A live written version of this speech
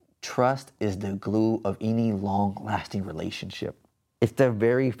trust is the glue of any long-lasting relationship. It's the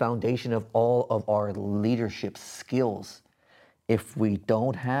very foundation of all of our leadership skills. If we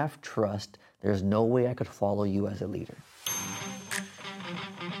don't have trust, there's no way I could follow you as a leader.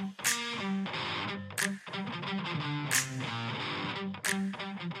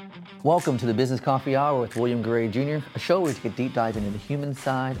 Welcome to the Business Coffee Hour with William Gray Jr., a show where we take a deep dive into the human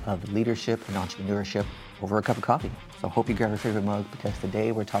side of leadership and entrepreneurship over a cup of coffee. So I hope you grab your favorite mug, because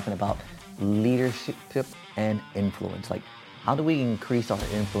today we're talking about leadership and influence. Like, how do we increase our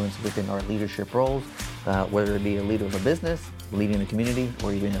influence within our leadership roles, whether it be a leader of a business, leading a community,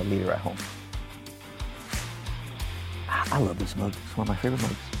 or even a leader at home. I love this mug. It's one of my favorite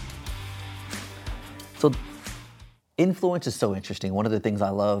mugs. So influence is so interesting. One of the things I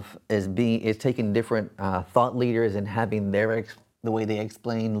love is taking different thought leaders and having the way they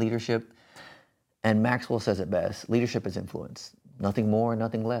explain leadership. And Maxwell says it best: leadership is influence, nothing more,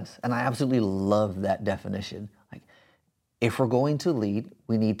 nothing less. And I absolutely love that definition. Like, if we're going to lead,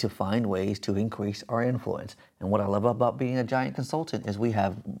 we need to find ways to increase our influence. And what I love about being a giant consultant is we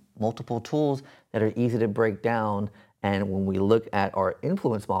have multiple tools that are easy to break down. And when we look at our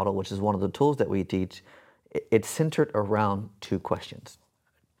influence model, which is one of the tools that we teach, it's centered around two questions.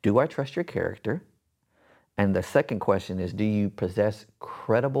 Do I trust your character? And the second question is, do you possess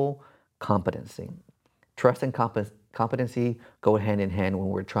credible competency? Trust and competency go hand in hand when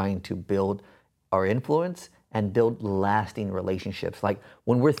we're trying to build our influence and build lasting relationships. Like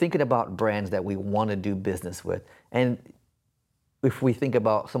when we're thinking about brands that we want to do business with, and if we think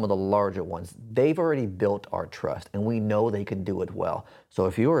about some of the larger ones, they've already built our trust and we know they can do it well. So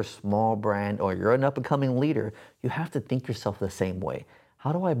if you're a small brand or you're an up-and-coming leader, you have to think yourself the same way.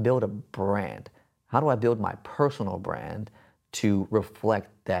 How do I build a brand? How do I build my personal brand to reflect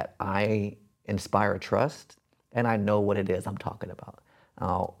that I inspire trust and I know what it is I'm talking about?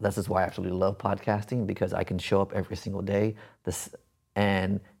 This is why I absolutely love podcasting, because I can show up every single day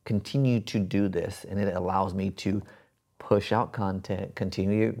and continue to do this, and it allows me to push out content,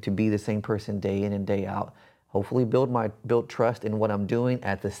 continue to be the same person day in and day out, hopefully build trust in what I'm doing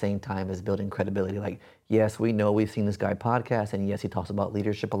at the same time as building credibility. Like, yes, we know we've seen this guy podcast, and yes, he talks about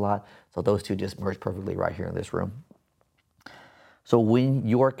leadership a lot. So those two just merge perfectly right here in this room. So when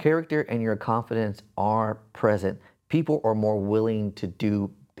your character and your confidence are present, people are more willing to do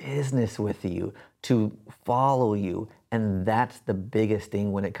business with you, to follow you. And that's the biggest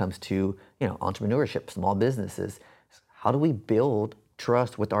thing when it comes to, entrepreneurship, small businesses. How do we build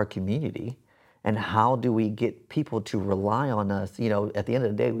trust with our community? And how do we get people to rely on us? At the end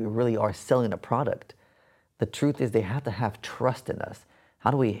of the day, we really are selling a product. The truth is they have to have trust in us. How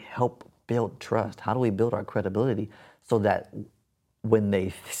do we help build trust? How do we build our credibility so that when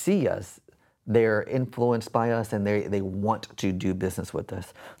they see us, they're influenced by us and they want to do business with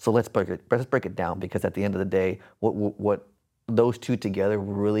us? So let's break it down, because at the end of the day, what those two together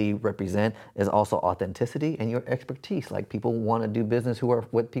really represent is also authenticity and your expertise. Like, people want to do business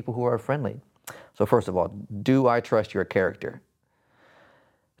with people who are friendly. So first of all, do I trust your character?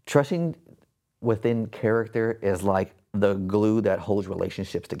 Trusting within character is like the glue that holds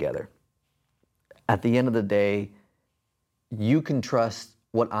relationships together. At the end of the day, you can trust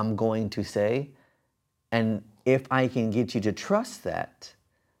what I'm going to say, and if I can get you to trust that,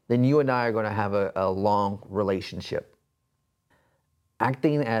 then you and I are going to have a long relationship.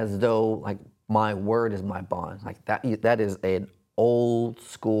 Acting as though like my word is my bond, like that is an old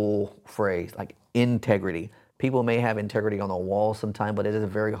school phrase, like integrity. People may have integrity on the wall sometime, but it is a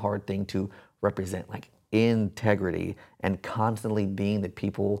very hard thing to represent, like integrity and constantly being the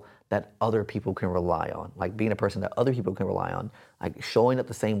people that other people can rely on, like being a person that other people can rely on, like showing up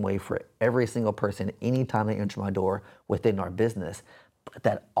the same way for every single person anytime they enter my door within our business. But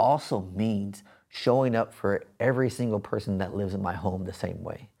that also means showing up for every single person that lives in my home the same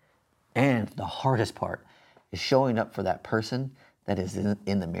way. And the hardest part is showing up for that person that is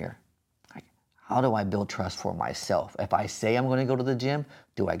in the mirror. Like, how do I build trust for myself? If I say I'm going to go to the gym,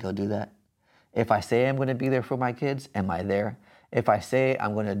 do I go do that? If I say I'm going to be there for my kids, am I there? If I say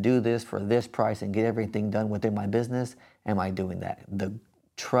I'm going to do this for this price and get everything done within my business, am I doing that? The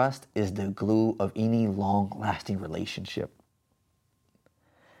trust is the glue of any long-lasting relationship.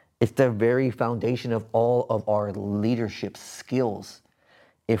 It's the very foundation of all of our leadership skills.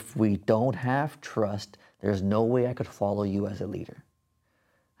 If we don't have trust, there's no way I could follow you as a leader.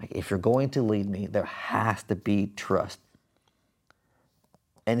 Like, if you're going to lead me, there has to be trust.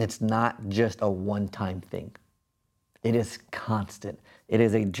 And it's not just a one-time thing. It is constant. It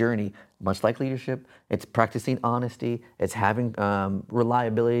is a journey, much like leadership. It's practicing honesty. It's having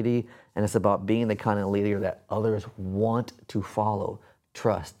reliability. And it's about being the kind of leader that others want to follow.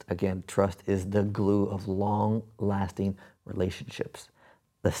 Trust, again, trust is the glue of long-lasting relationships.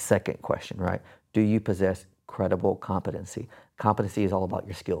 The second question, right? Do you possess credible competency? Competency is all about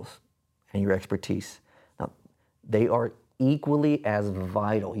your skills and your expertise. Now, they are equally as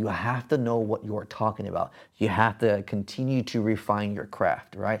vital. You have to know what you're talking about. You have to continue to refine your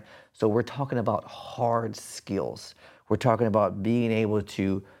craft, right? So we're talking about hard skills. We're talking about being able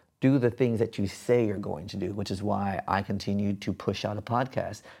to do the things that you say you're going to do, which is why I continue to push out a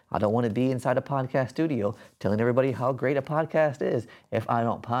podcast. I don't want to be inside a podcast studio telling everybody how great a podcast is if I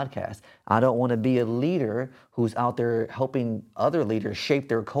don't podcast. I don't want to be a leader who's out there helping other leaders shape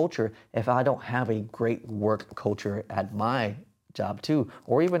their culture if I don't have a great work culture at my job too,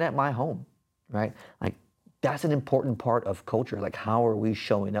 or even at my home, right? Like, that's an important part of culture. Like, how are we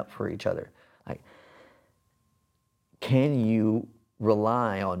showing up for each other? Like, can you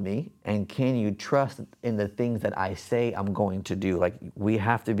rely on me, and can you trust in the things that I say I'm going to do? Like, we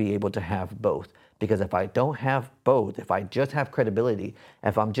have to be able to have both, because if I don't have both, if I just have credibility,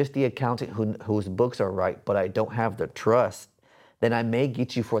 if I'm just the accountant whose books are right, but I don't have the trust, then I may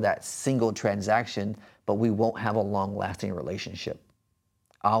get you for that single transaction, but we won't have a long-lasting relationship.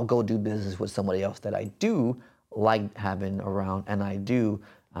 I'll go do business with somebody else that I do like having around, and I do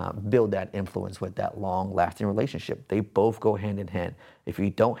build that influence with that long-lasting relationship. They both go hand in hand. If you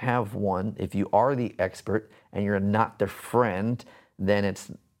don't have one, if you are the expert and you're not the friend, then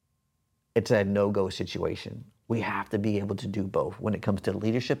it's a no-go situation. We have to be able to do both when it comes to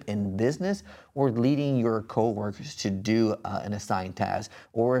leadership in business, or leading your coworkers to do an assigned task.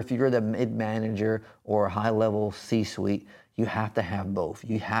 Or if you're the mid-manager or high-level C-suite, you have to have both.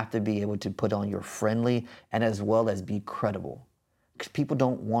 You have to be able to put on your friendly and as well as be credible. Because people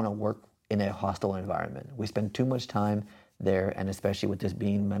don't want to work in a hostile environment. We spend too much time there, and especially with this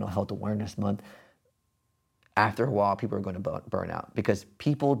being Mental Health Awareness Month, after a while, people are going to burn out, because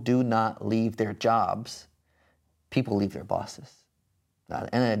people do not leave their jobs. People leave their bosses. Now,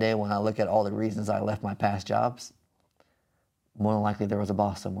 at the end of the day, when I look at all the reasons I left my past jobs, more than likely there was a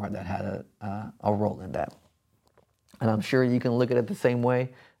boss somewhere that had a role in that. And I'm sure you can look at it the same way.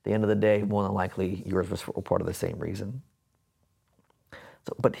 At the end of the day, more than likely yours was for part of the same reason.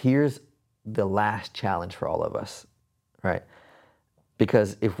 So, but here's the last challenge for all of us, right?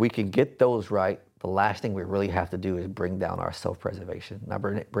 Because if we can get those right, the last thing we really have to do is bring down our self-preservation. Now,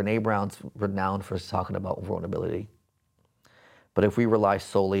 Brené Brown's renowned for talking about vulnerability. But if we rely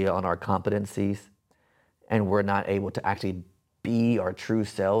solely on our competencies and we're not able to actually be our true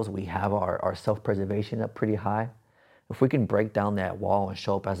selves, we have our self-preservation up pretty high. If we can break down that wall and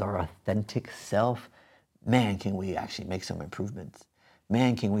show up as our authentic self, man, can we actually make some improvements.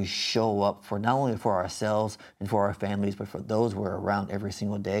 Man, can we show up for not only for ourselves and for our families, but for those we're around every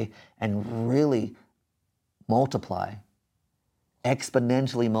single day, and really multiply,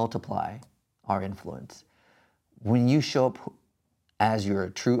 exponentially multiply our influence. When you show up as your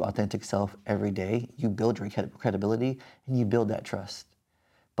true, authentic self every day, you build your credibility and you build that trust.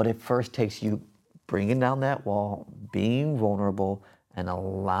 But it first takes you bringing down that wall, being vulnerable, and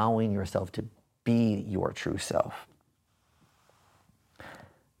allowing yourself to be your true self.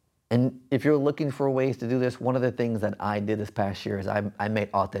 And if you're looking for ways to do this, one of the things that I did this past year is I made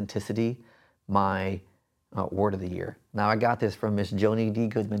authenticity my word of the year. Now, I got this from Miss Joni D.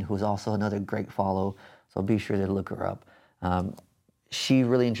 Goodman, who's also another great follow, so be sure to look her up. She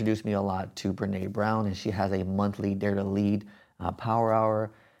really introduced me a lot to Brené Brown, and she has a monthly Dare to Lead Power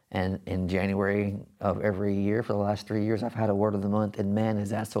Hour. And in January of every year for the last 3 years, I've had a word of the month. And man, is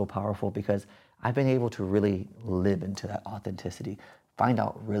that so powerful, because I've been able to really live into that authenticity, find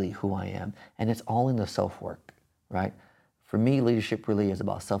out really who I am. And it's all in the self-work, right? For me, leadership really is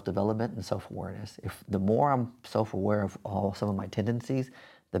about self-development and self-awareness. If the more I'm self-aware of some of my tendencies,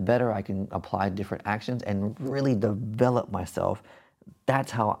 the better I can apply different actions and really develop myself.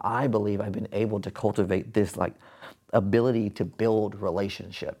 That's how I believe I've been able to cultivate this ability to build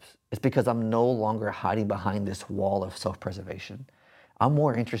relationships. It's because I'm no longer hiding behind this wall of self-preservation. I'm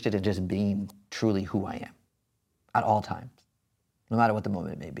more interested in just being truly who I am at all times, no matter what the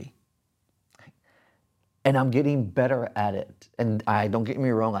moment may be. And I'm getting better at it. And don't get me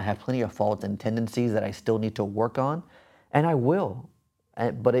wrong, I have plenty of faults and tendencies that I still need to work on, and I will.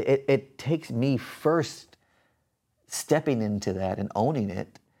 But it takes me first stepping into that and owning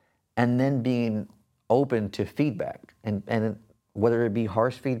it, and then being open to feedback. And whether it be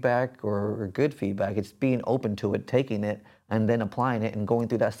harsh feedback or good feedback, it's being open to it, taking it, and then applying it and going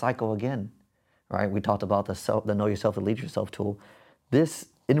through that cycle again, right? We talked about the Know Yourself and Lead Yourself tool. This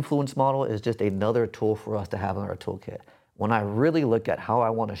influence model is just another tool for us to have in our toolkit. When I really look at how I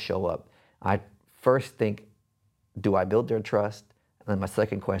want to show up, I first think, do I build their trust? And then my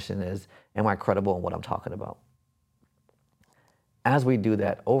second question is, am I credible in what I'm talking about? As we do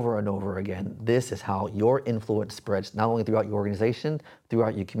that over and over again, this is how your influence spreads, not only throughout your organization,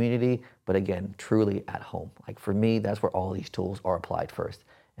 throughout your community, but again, truly at home. Like for me, that's where all these tools are applied first.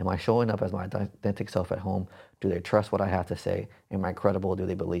 Am I showing up as my authentic self at home? Do they trust what I have to say? Am I credible? Do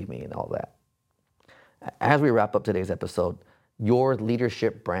they believe me? And all that. As we wrap up today's episode, your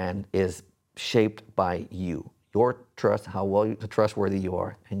leadership brand is shaped by you, your trust, how trustworthy you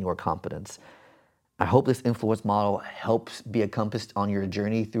are, and your competence. I hope this influence model helps be encompassed on your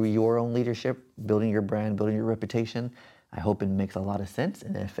journey through your own leadership, building your brand, building your reputation. I hope it makes a lot of sense.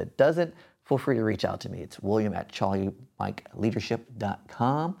 And if it doesn't, feel free to reach out to me. It's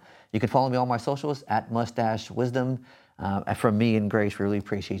william@charliemikeleadership.com. You can follow me on my socials at Mustache Wisdom. From me and Grace, we really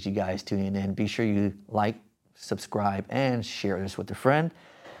appreciate you guys tuning in. Be sure you like, subscribe, and share this with a friend.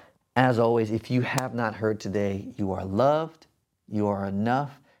 As always, if you have not heard today, you are loved, you are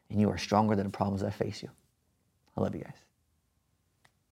enough, and you are stronger than the problems that face you. I love you guys.